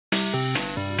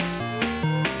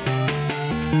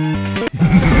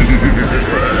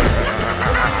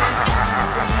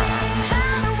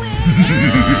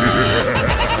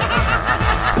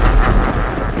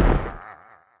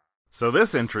So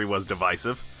this entry was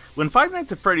divisive. When Five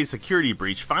Nights at Freddy's Security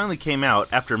Breach finally came out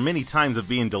after many times of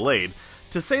being delayed,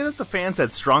 to say that the fans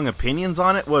had strong opinions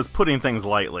on it was putting things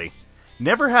lightly.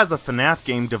 Never has a FNAF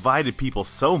game divided people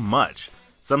so much.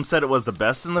 Some said it was the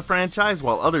best in the franchise,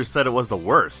 while others said it was the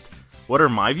worst. What are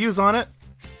my views on it?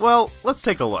 Well, let's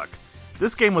take a look.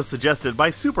 This game was suggested by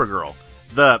Supergirl,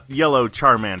 the yellow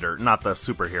Charmander, not the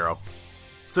superhero.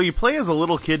 So you play as a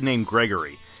little kid named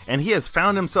Gregory, and he has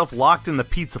found himself locked in the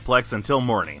Pizzaplex until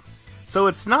morning. So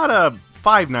it's not a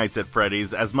Five Nights at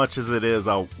Freddy's as much as it is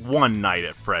a One Night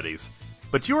at Freddy's.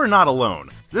 But you are not alone.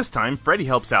 This time, Freddy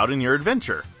helps out in your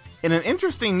adventure. In an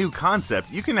interesting new concept,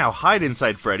 you can now hide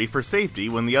inside Freddy for safety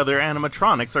when the other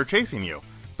animatronics are chasing you.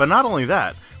 But not only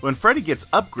that, when Freddy gets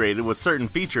upgraded with certain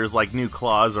features like new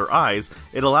claws or eyes,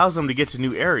 it allows him to get to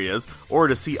new areas or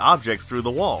to see objects through the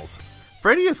walls.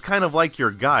 Freddy is kind of like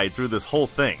your guide through this whole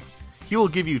thing. He will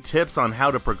give you tips on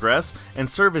how to progress and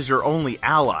serve as your only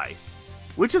ally.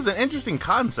 Which is an interesting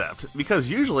concept, because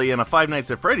usually in a Five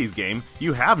Nights at Freddy's game,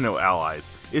 you have no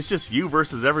allies. It's just you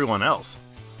versus everyone else.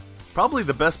 Probably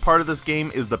the best part of this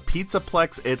game is the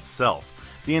Pizzaplex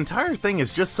itself. The entire thing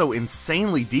is just so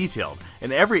insanely detailed,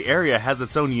 and every area has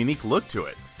its own unique look to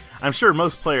it. I'm sure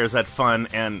most players had fun,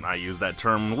 and I use that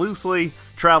term loosely,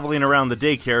 traveling around the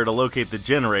daycare to locate the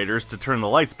generators to turn the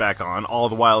lights back on, all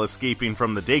the while escaping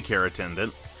from the daycare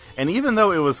attendant. And even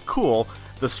though it was cool,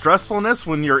 the stressfulness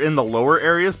when you're in the lower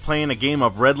areas playing a game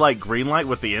of red light, green light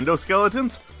with the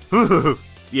endoskeletons?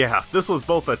 Yeah, this was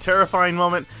both a terrifying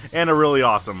moment and a really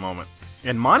awesome moment.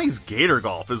 And Monty's Gator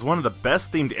Golf is one of the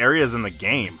best themed areas in the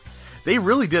game. They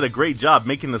really did a great job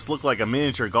making this look like a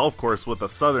miniature golf course with a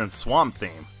southern swamp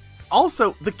theme.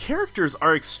 Also, the characters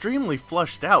are extremely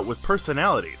fleshed out with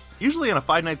personalities. Usually in a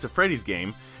Five Nights at Freddy's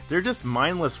game, they're just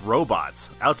mindless robots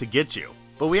out to get you.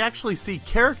 But we actually see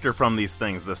character from these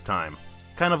things this time.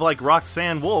 Kind of like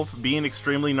Roxanne Wolf being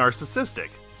extremely narcissistic.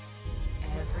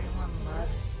 Everyone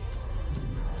loves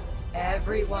you.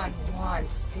 Everyone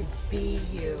wants to be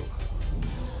you.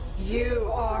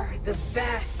 You are the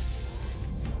best.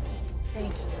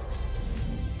 Thank you.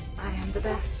 I am the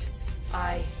best.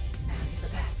 I am the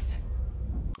best.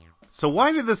 So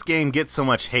why did this game get so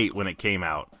much hate when it came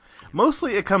out?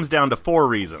 Mostly it comes down to 4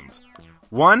 reasons.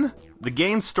 1. The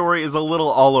game's story is a little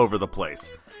all over the place.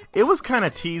 It was kinda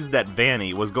teased that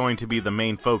Vanny was going to be the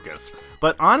main focus,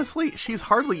 but honestly, she's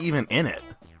hardly even in it.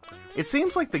 It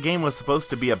seems like the game was supposed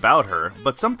to be about her,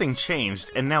 but something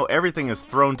changed and now everything is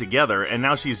thrown together and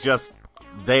now she's just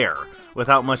there,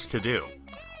 without much to do.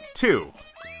 2.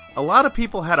 A lot of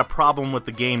people had a problem with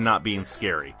the game not being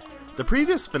scary. The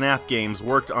previous FNAF games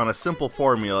worked on a simple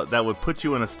formula that would put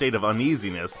you in a state of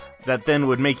uneasiness that then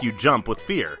would make you jump with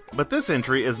fear, but this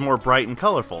entry is more bright and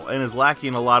colorful and is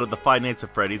lacking a lot of the Five Nights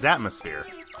at Freddy's atmosphere.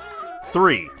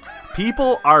 3.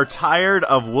 People are tired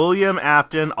of William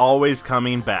Afton always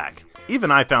coming back. Even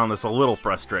I found this a little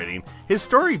frustrating. His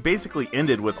story basically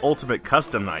ended with Ultimate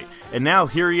Custom Night, and now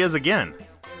here he is again.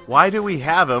 Why do we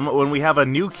have him when we have a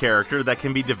new character that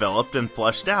can be developed and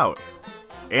fleshed out?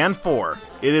 And 4.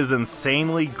 It is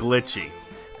insanely glitchy.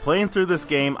 Playing through this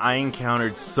game, I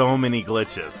encountered so many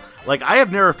glitches. Like, I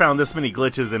have never found this many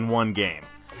glitches in one game.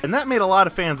 And that made a lot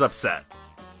of fans upset.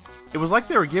 It was like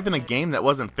they were given a game that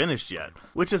wasn't finished yet,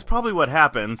 which is probably what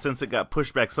happened since it got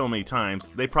pushed back so many times,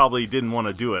 they probably didn't want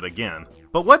to do it again.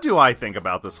 But what do I think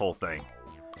about this whole thing?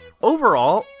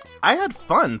 Overall, I had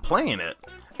fun playing it.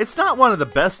 It's not one of the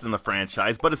best in the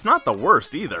franchise, but it's not the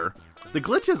worst either. The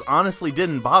glitches honestly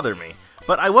didn't bother me,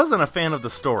 but I wasn't a fan of the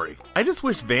story. I just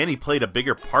wished Vanny played a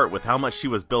bigger part with how much she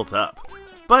was built up.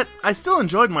 But I still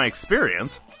enjoyed my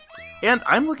experience, and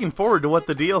I'm looking forward to what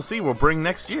the DLC will bring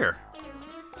next year.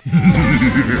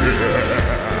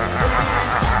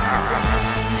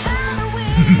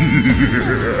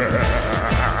 Halloween.